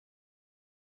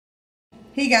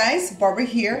Hey guys, Barbara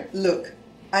here. Look,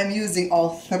 I'm using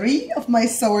all 3 of my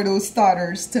sourdough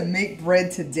starters to make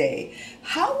bread today.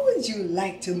 How would you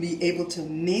like to be able to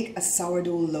make a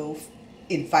sourdough loaf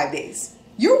in 5 days?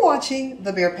 You're watching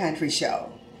The Bear Pantry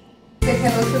Show. Say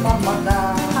hello to Mama.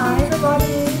 Hi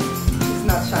everybody. She's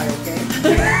not shy, okay?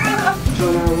 Joe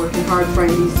and I are working hard trying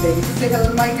these things. Say hello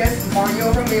to my guest,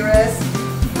 Mario Ramirez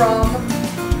from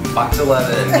Box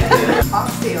 11.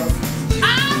 Oxtails.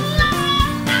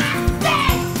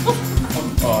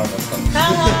 Oh, that's not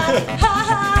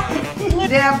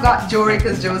Then I've got Jory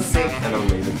because Joe's sick. And I'm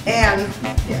leaving. And,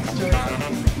 yes, Jory's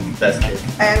sick. Best kid.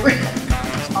 And we're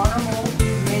honorable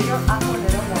Mayor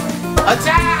Aquanetta Warren.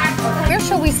 Attack! Where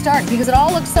shall we start? Because it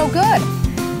all looks so good.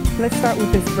 Let's start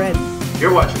with this bread.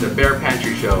 You're watching The Bear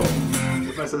Pantry Show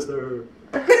with my sister.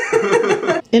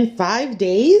 In 5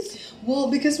 days?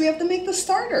 Well, because we have to make the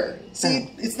starter.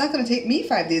 See, it's not going to take me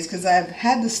 5 days because I've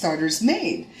had the starters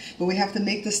made. But we have to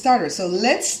make the starter. So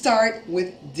let's start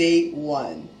with day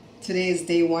 1. Today is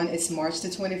day 1. It's March the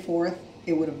 24th.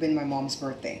 It would have been my mom's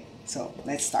birthday. So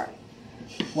let's start.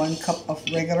 1 cup of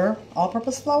regular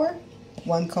all-purpose flour.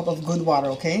 1 cup of good water,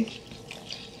 okay?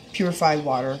 Purified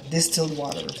water, distilled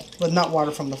water, but not water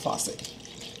from the faucet.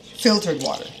 Filtered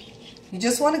water. You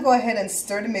just want to go ahead and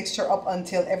stir the mixture up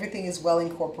until everything is well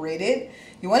incorporated.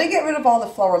 You want to get rid of all the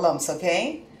flour lumps,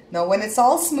 okay? Now when it's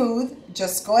all smooth,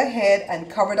 just go ahead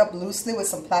and cover it up loosely with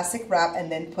some plastic wrap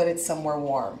and then put it somewhere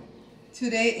warm.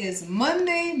 Today is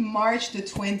Monday, March the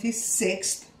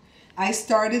 26th. I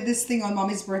started this thing on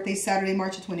Mommy's birthday, Saturday,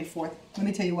 March the 24th. Let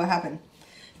me tell you what happened.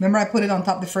 Remember I put it on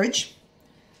top of the fridge?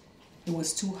 It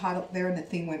was too hot up there and the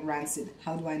thing went rancid.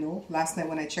 How do I know? Last night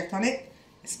when I checked on it,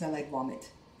 it smelled like vomit.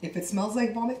 If it smells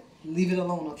like vomit, leave it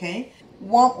alone, okay?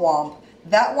 Womp womp.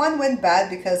 That one went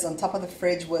bad because on top of the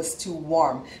fridge was too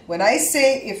warm. When I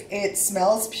say if it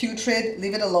smells putrid,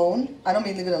 leave it alone, I don't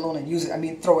mean leave it alone and use it. I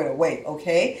mean throw it away,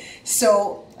 okay?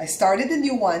 So I started the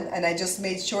new one and I just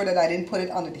made sure that I didn't put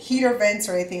it under the heater vents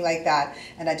or anything like that.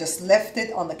 And I just left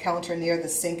it on the counter near the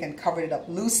sink and covered it up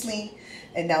loosely.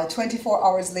 And now 24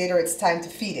 hours later, it's time to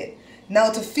feed it. Now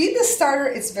to feed the starter,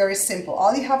 it's very simple.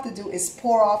 All you have to do is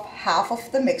pour off half of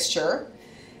the mixture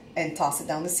and toss it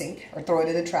down the sink or throw it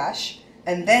in the trash.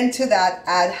 And then to that,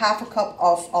 add half a cup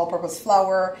of all-purpose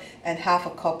flour and half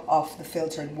a cup of the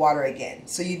filtered water again.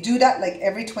 So you do that like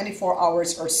every 24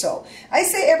 hours or so. I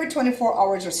say every 24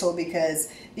 hours or so because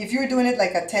if you're doing it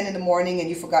like at 10 in the morning and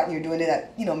you've forgotten you're doing it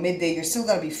at midday, you're still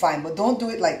going to be fine. But don't do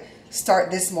it like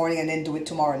start this morning and then do it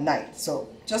tomorrow night. So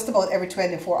just about every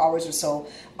 24 hours or so,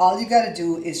 all you got to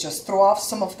do is just throw off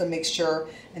some of the mixture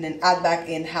and then add back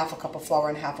in half a cup of flour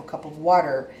and half a cup of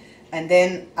water. And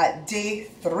then at day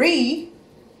 3,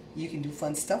 you can do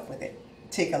fun stuff with it.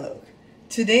 Take a look.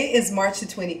 Today is March the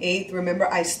 28th.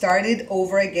 Remember, I started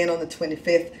over again on the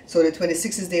 25th. So the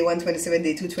 26th is day 1, 27,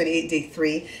 day 2, 28, day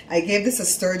 3. I gave this a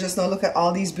stir just now. Look at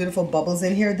all these beautiful bubbles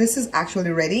in here. This is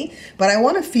actually ready, but I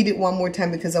want to feed it one more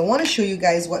time because I want to show you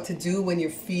guys what to do when you're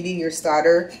feeding your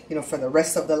starter, for the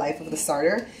rest of the life of the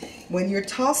starter. When you're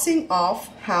tossing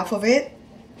off half of it,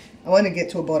 I want to get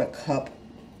to about a cup.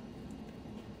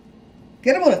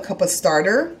 Get about a cup of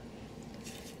starter.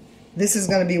 This is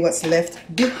going to be what's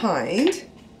left behind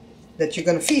that you're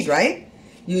going to feed, right?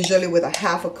 Usually with a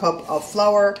half a cup of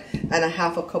flour and a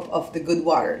half a cup of the good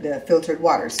water, the filtered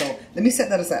water. So let me set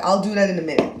that aside. I'll do that in a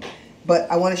minute.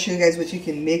 But I want to show you guys what you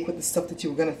can make with the stuff that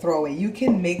you were going to throw away. You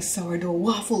can make sourdough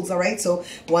waffles, all right? So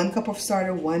 1 cup of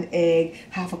starter, 1 egg,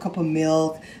 half a cup of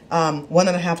milk,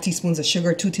 1.5 teaspoons of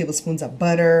sugar, 2 tablespoons of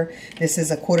butter. This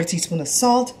is a 1/4 teaspoon of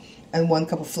salt and 1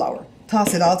 cup of flour.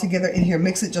 Toss it all together in here.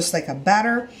 Mix it just like a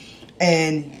batter.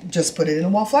 And just put it in a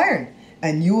waffle iron.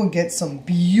 And you will get some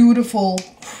beautiful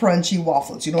crunchy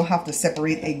waffles. You don't have to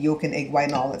separate egg yolk and egg white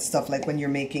and all that stuff like when you're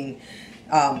making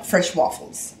fresh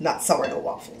waffles, not sourdough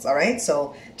waffles, all right?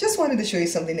 So just wanted to show you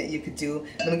something that you could do.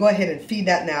 I'm gonna go ahead and feed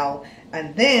that now.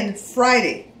 And then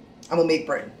Friday, I'm gonna make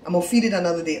bread. I'm gonna feed it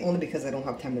another day only because I don't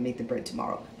have time to make the bread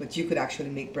tomorrow. But you could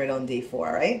actually make bread on day 4,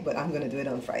 all right? But I'm gonna do it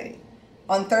on Friday.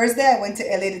 On Thursday, I went to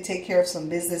LA to take care of some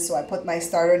business, so I put my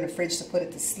starter in the fridge to put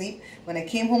it to sleep. When I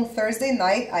came home Thursday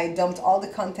night, I dumped all the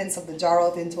contents of the jar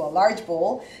out into a large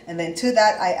bowl, and then to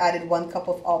that, I added 1 cup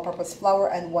of all-purpose flour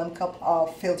and 1 cup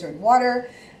of filtered water.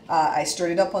 I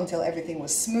stirred it up until everything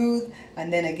was smooth,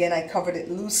 and then again, I covered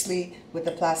it loosely with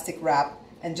the plastic wrap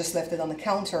and just left it on the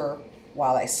counter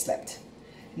while I slept.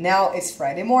 Now it's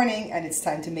Friday morning, and it's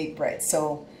time to make bread.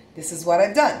 So this is what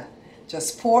I've done.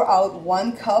 Just pour out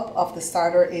 1 cup of the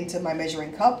starter into my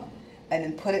measuring cup and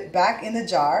then put it back in the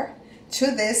jar.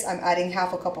 To this, I'm adding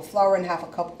half a cup of flour and half a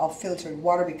cup of filtered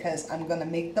water because I'm going to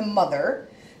make the mother.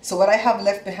 So what I have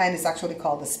left behind is actually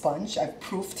called the sponge. I've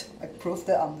proofed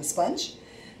the sponge.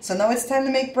 So now it's time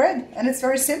to make bread, and it's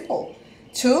very simple.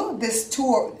 This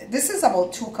is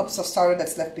about 2 cups of starter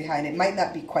that's left behind. It might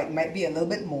not be quite, it might be a little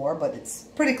bit more, but it's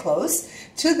pretty close.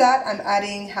 To that, I'm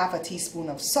adding half a teaspoon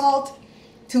of salt,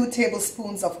 2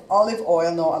 tablespoons of olive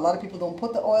oil. No, a lot of people don't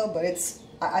put the oil, but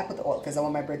I put the oil because I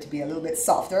want my bread to be a little bit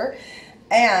softer.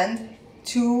 And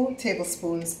 2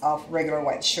 tablespoons of regular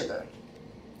white sugar.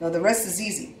 Now the rest is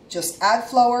easy. Just add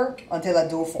flour until a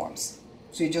dough forms.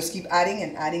 So you just keep adding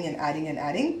and adding and adding and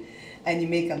adding. And you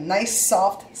make a nice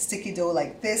soft sticky dough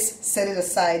like this. Set it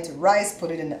aside to rise,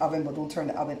 put it in the oven, but don't turn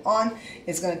the oven on.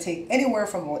 It's going to take anywhere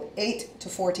from about 8 to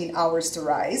 14 hours to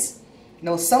rise.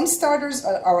 Now some starters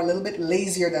are a little bit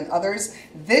lazier than others.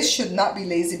 This should not be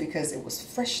lazy because it was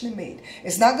freshly made.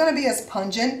 It's not going to be as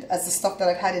pungent as the stuff that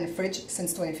I've had in the fridge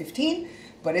since 2015,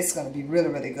 but it's going to be really,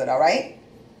 really good, all right?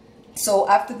 So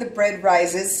after the bread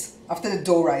rises, after the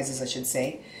dough rises, I should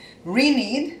say,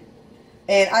 re-knead.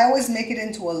 And I always make it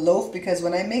into a loaf because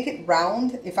when I make it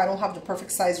round, if I don't have the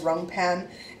perfect size round pan,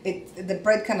 the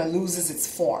bread kind of loses its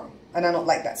form. And I don't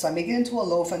like that. So I make it into a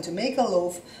loaf. And to make a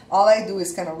loaf, all I do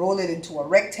is kind of roll it into a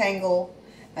rectangle.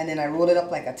 And then I roll it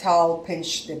up like a towel,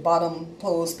 pinch the bottom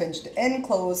close, pinch the end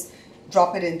close,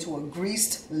 drop it into a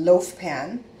greased loaf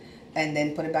pan, and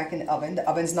then put it back in the oven. The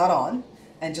oven's not on.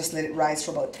 And just let it rise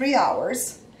for about 3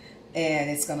 hours. And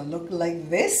it's going to look like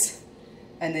this.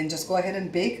 And then just go ahead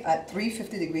and bake at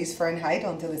 350 degrees Fahrenheit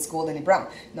until it's golden brown.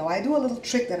 Now I do a little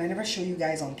trick that I never show you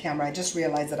guys on camera. I just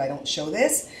realized that I don't show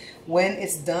this. When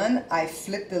it's done, I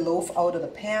flip the loaf out of the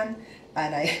pan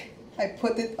and I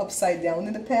put it upside down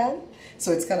in the pan.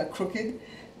 So it's kind of crooked.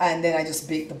 And then I just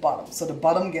bake the bottom. So the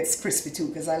bottom gets crispy too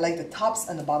because I like the tops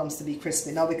and the bottoms to be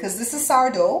crispy. Now because this is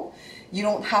sourdough, you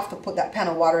don't have to put that pan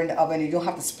of water in the oven. You don't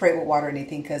have to spray it with water or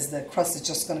anything because the crust is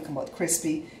just going to come out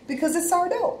crispy because it's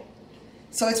sourdough.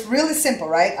 So it's really simple,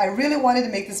 right? I really wanted to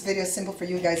make this video simple for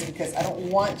you guys because I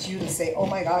don't want you to say, oh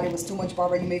my God, it was too much,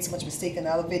 Barbara, you made so much mistake in the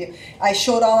other video. I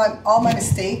showed all my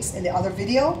mistakes in the other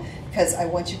video because I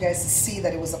want you guys to see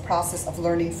that it was a process of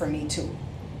learning for me too.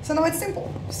 So now it's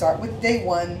simple. Start with day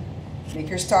 1, make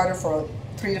your starter for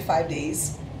 3 to 5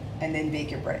 days, and then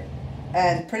bake your bread.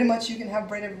 And pretty much you can have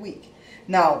bread every week.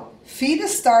 Now, feed the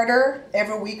starter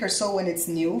every week or so when it's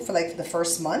new for like the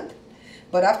first month.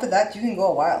 But after that, you can go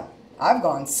a while. I've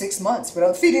gone 6 months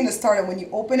without feeding the starter. When you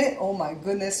open it, oh my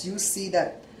goodness, you see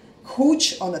that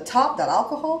hooch on the top, that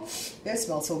alcohol. It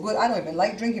smells so good. I don't even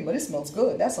like drinking, but it smells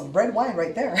good. That's some bread wine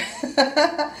right there.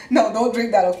 No, don't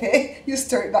drink that, okay? You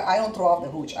stir it back. I don't throw off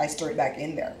the hooch. I stir it back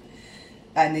in there.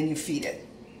 And then you feed it.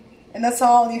 And that's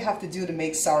all you have to do to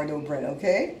make sourdough bread,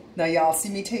 okay? Now y'all see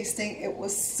me tasting. It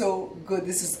was so good.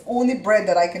 This is only bread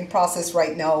that I can process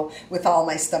right now with all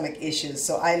my stomach issues.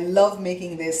 So I love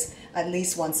making this at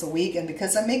least once a week. And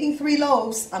because I'm making 3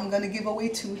 loaves, I'm going to give away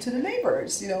 2 to the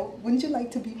neighbors. You know, wouldn't you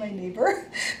like to be my neighbor?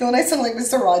 Don't I sound like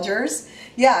Mr. Rogers?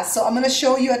 Yeah, so I'm going to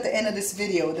show you at the end of this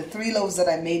video the 3 loaves that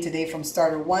I made today from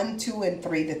starter 1, 2, and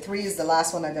 3. The 3 is the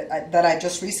last one that I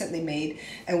just recently made.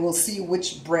 And we'll see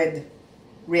which bread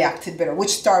reacted better, which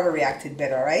starter reacted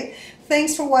better, all right?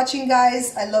 Thanks for watching,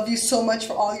 guys. I love you so much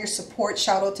for all your support.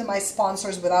 Shout out to my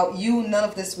sponsors. Without you, none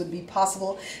of this would be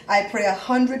possible. I pray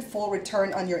 100-fold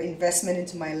return on your investment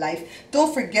into my life.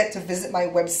 Don't forget to visit my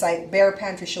website,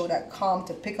 bearpantryshow.com,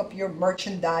 to pick up your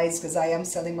merchandise, because I am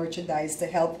selling merchandise to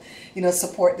help, you know,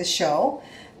 support the show.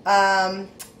 I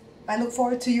look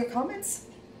forward to your comments.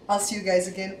 I'll see you guys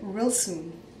again real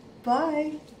soon.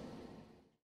 Bye.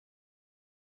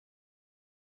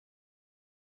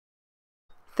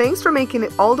 Thanks for making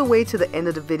it all the way to the end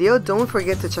of the video. Don't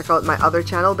forget to check out my other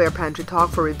channel, Bear Pantry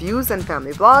Talk, for reviews and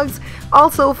family vlogs.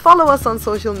 Also, follow us on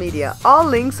social media. All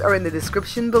links are in the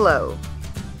description below.